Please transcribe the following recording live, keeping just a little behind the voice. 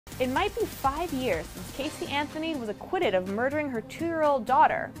It might be 5 years since Casey Anthony was acquitted of murdering her 2-year-old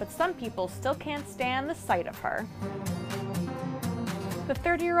daughter, but some people still can't stand the sight of her. The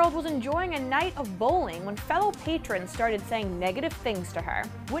 30-year-old was enjoying a night of bowling when fellow patrons started saying negative things to her.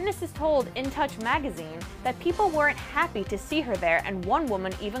 Witnesses told In Touch magazine that people weren't happy to see her there, and one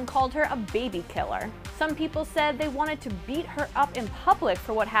woman even called her a baby killer. Some people said they wanted to beat her up in public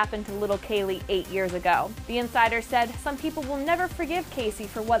for what happened to little Caylee 8 years ago. The insider said some people will never forgive Casey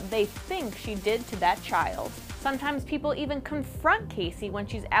for what they think she did to that child. Sometimes people even confront Casey when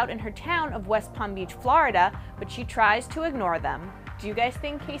she's out in her town of West Palm Beach, Florida, but she tries to ignore them. Do you guys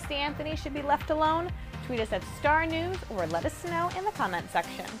think Casey Anthony should be left alone? Tweet us at Star News or let us know in the comment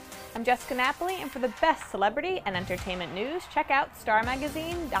section. I'm Jessica Napoli, and for the best celebrity and entertainment news, check out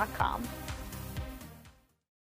starmagazine.com.